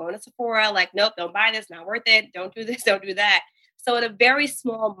weekends, going to Sephora, like, nope, don't buy this, not worth it. Don't do this, don't do that. So in a very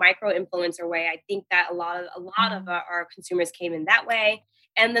small micro influencer way, I think that a lot of our consumers came in that way.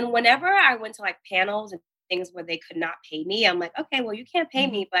 And then whenever I went to like panels and things where they could not pay me, I'm like, okay, well, you can't pay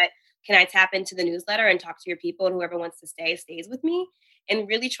me, but can I tap into the newsletter and talk to your people, and whoever wants to stay stays with me? And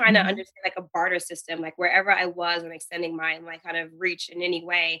really trying to understand like a barter system, like wherever I was and extending my kind of reach in any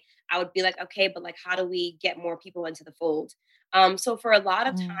way, I would be like, okay, but like, how do we get more people into the fold? So for a lot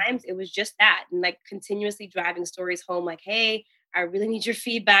of times it was just that, and like continuously driving stories home, like, hey, I really need your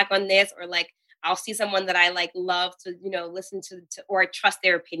feedback on this, or like, I'll see someone that I like love to, listen to, or I trust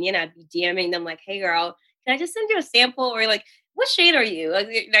their opinion. I'd be DMing them like, hey girl, can I just send you a sample? Or like, what shade are you? Like,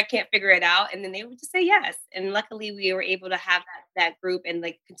 I can't figure it out. And then they would just say yes. And luckily we were able to have that group, and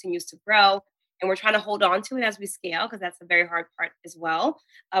like continues to grow. And we're trying to hold on to it as we scale, because that's a very hard part as well.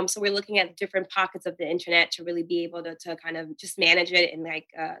 So we're looking at different pockets of the internet to really be able to kind of just manage it and like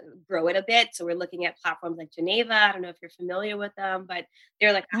grow it a bit. So we're looking at platforms like Geneva. I don't know if you're familiar with them, but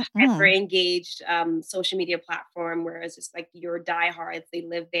they're like a hyper engaged social media platform, where it's just like your diehards, they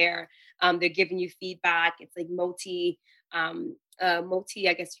live there. They're giving you feedback. It's like multi, I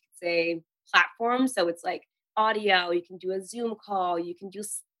guess you could say, platform. So it's like audio, you can do a Zoom call, you can do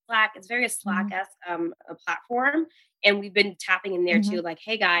Slack. It's very Slack-esque a platform. And we've been tapping in there too, like,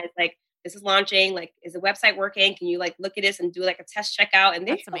 hey guys, like this is launching, like, is the website working? Can you like look at this and do like a test checkout? And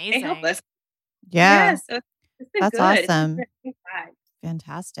they help us. Yeah. So it's been that's good. Awesome.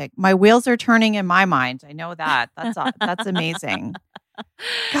 Fantastic. My wheels are turning in my mind. I know that. That's amazing.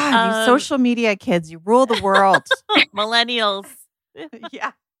 God, you social media kids, you rule the world. Millennials.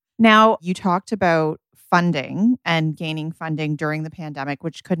 Yeah. Now, you talked about funding and gaining funding during the pandemic,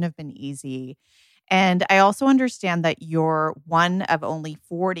 which couldn't have been easy. And I also understand that you're one of only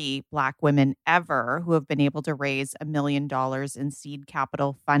 40 Black women ever who have been able to raise $1 million in seed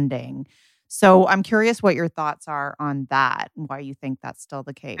capital funding. So I'm curious what your thoughts are on that and why you think that's still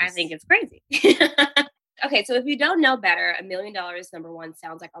the case. I think it's crazy. Okay, so if you don't know better, $1 million, number one,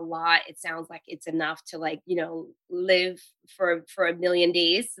 sounds like a lot. It sounds like it's enough to like, live for a million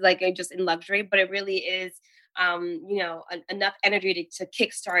days, like just in luxury, but it really is, enough energy to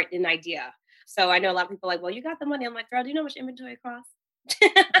kickstart an idea. So I know a lot of people are like, well, you got the money. I'm like, girl, do you know how much inventory it costs?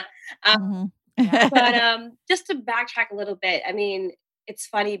 But just to backtrack a little bit, I mean, it's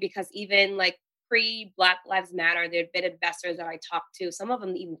funny because even like pre-Black Lives Matter, there'd been investors that I talked to. Some of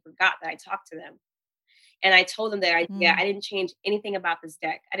them even forgot that I talked to them. And I told them their idea. I didn't change anything about this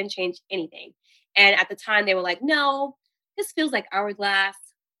deck. I didn't change anything. And at the time they were like, no, this feels like Hourglass.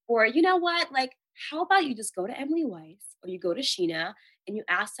 Or you know what? Like, how about you just go to Emily Weiss or you go to Sheena and you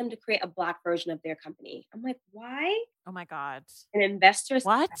ask them to create a Black version of their company. I'm like, why? Oh my God. An investor.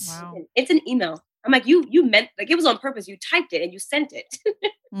 What? Wow. It's an email. I'm like, you meant, like, it was on purpose. You typed it and you sent it.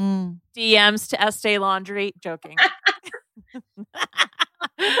 DMs to Estee Laundry. Joking.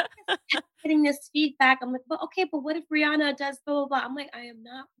 Getting this feedback. I'm like, but what if Rihanna does blah, blah, blah? I'm like, I am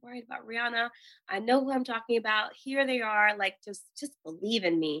not worried about Rihanna. I know who I'm talking about. Here they are. Like, just believe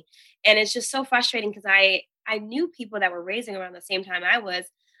in me. And it's just so frustrating because I knew people that were raising around the same time I was.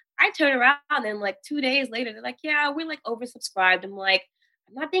 I turned around and like 2 days later, they're like, yeah, we're like oversubscribed. I'm like,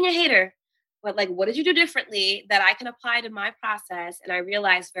 I'm not being a hater, but like, what did you do differently that I can apply to my process? And I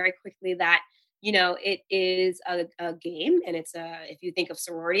realized very quickly that, it is a game, and it's if you think of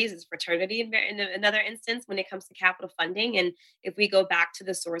sororities, it's fraternity in another instance when it comes to capital funding. And if we go back to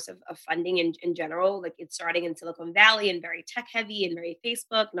the source of funding in general, like it's starting in Silicon Valley and very tech heavy and very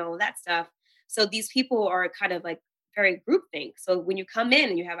Facebook and all of that stuff. So these people are kind of like very groupthink. So when you come in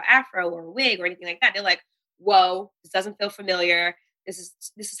and you have an afro or a wig or anything like that, they're like, whoa, this doesn't feel familiar. This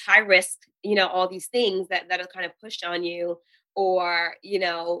is high risk, all these things that are kind of pushed on you. Or,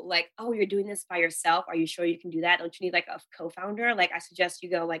 like, oh, you're doing this by yourself. Are you sure you can do that? Don't you need like a co-founder? Like, I suggest you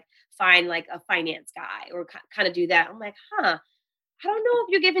go like find like a finance guy or kind of do that. I'm like, I don't know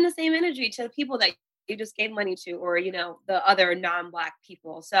if you're giving the same energy to the people that you just gave money to, or, the other non-Black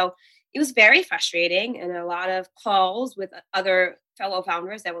people. So it was very frustrating, and a lot of calls with other fellow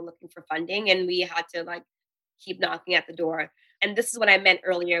founders that were looking for funding. And we had to like keep knocking at the door. And this is what I meant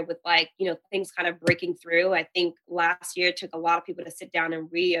earlier with like, things kind of breaking through. I think last year it took a lot of people to sit down and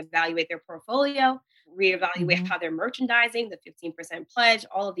reevaluate their portfolio, reevaluate how they're merchandising, the 15% pledge,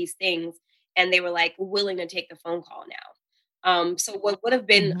 all of these things. And they were like willing to take the phone call now. So what would have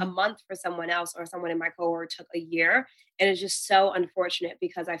been a month for someone else or someone in my cohort took a year. And it's just so unfortunate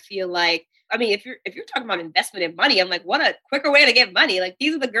because I feel like, I mean, if you're talking about investment in money, I'm like, what a quicker way to get money. Like,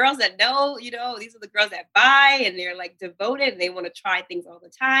 these are the girls that know, these are the girls that buy, and they're like devoted and they want to try things all the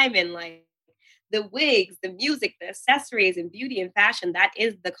time. And like the wigs, the music, the accessories, and beauty and fashion, that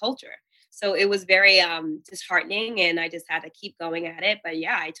is the culture. So it was very disheartening, and I just had to keep going at it. But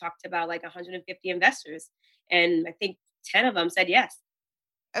yeah, I talked to about like 150 investors, and I think 10 of them said yes.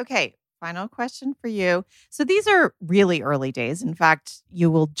 Okay. Final question for you. So these are really early days. In fact, you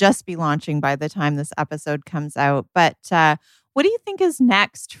will just be launching by the time this episode comes out. But what do you think is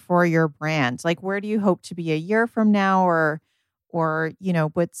next for your brand? Like, where do you hope to be a year from now, or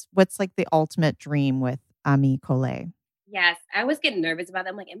what's like the ultimate dream with Ami Colé? Yes, I was getting nervous about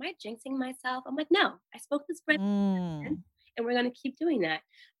that. I'm like, am I jinxing myself? I'm like, no, I spoke this brand. And we're going to keep doing that.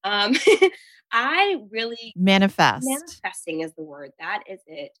 I really manifesting is the word. That is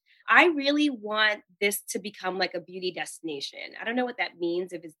it. I really want this to become like a beauty destination. I don't know what that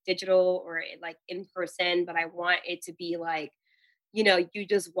means, if it's digital or like in person, but I want it to be like, you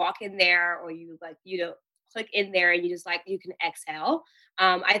just walk in there, or you like, click in there and you just like, you can exhale.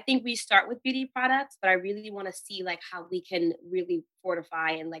 I think we start with beauty products, but I really want to see like how we can really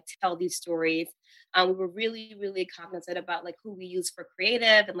fortify and like tell these stories. We were really, really cognizant about like who we use for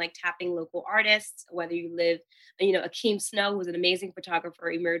creative and like tapping local artists, whether you live, Akeem Snow, who's an amazing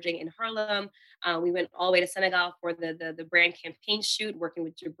photographer emerging in Harlem. We went all the way to Senegal for the brand campaign shoot, working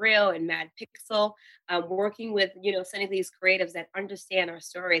with Jabril and Mad Pixel, working with, Senegalese creatives that understand our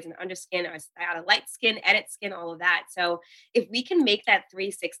stories and understand our style, light skin, edit skin, all of that. So if we can make that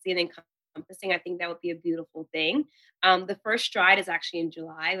 360 and encompassing, I think that would be a beautiful thing. The first stride is actually in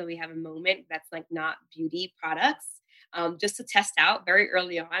July, when we have a moment that's like not beauty products, just to test out very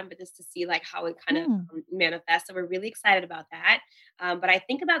early on, but just to see like how it kind of manifests. So we're really excited about that. But I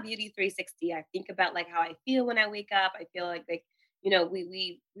think about Beauty 360. I think about like how I feel when I wake up. I feel like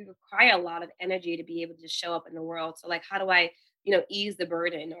we require a lot of energy to be able to show up in the world. So like, how do I, ease the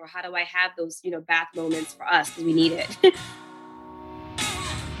burden, or how do I have those, bath moments for us, because we need it.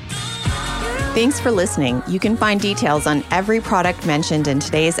 Thanks for listening. You can find details on every product mentioned in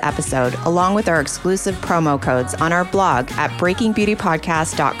today's episode, along with our exclusive promo codes on our blog at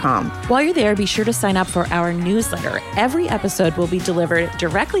breakingbeautypodcast.com. While you're there, be sure to sign up for our newsletter. Every episode will be delivered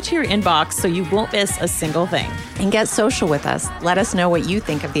directly to your inbox, so you won't miss a single thing. And get social with us. Let us know what you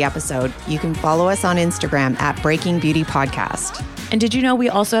think of the episode. You can follow us on Instagram at Breaking Beauty Podcast. And did you know we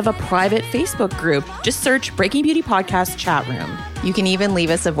also have a private Facebook group? Just search Breaking Beauty Podcast Chat Room. You can even leave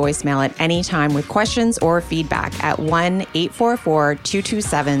us a voicemail at any time with questions or feedback at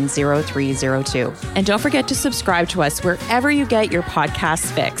 1-844-227-0302. And don't forget to subscribe to us wherever you get your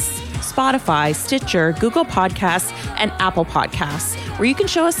podcast fix. Spotify, Stitcher, Google Podcasts, and Apple Podcasts, where you can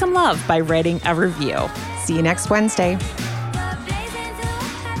show us some love by writing a review. See you next Wednesday.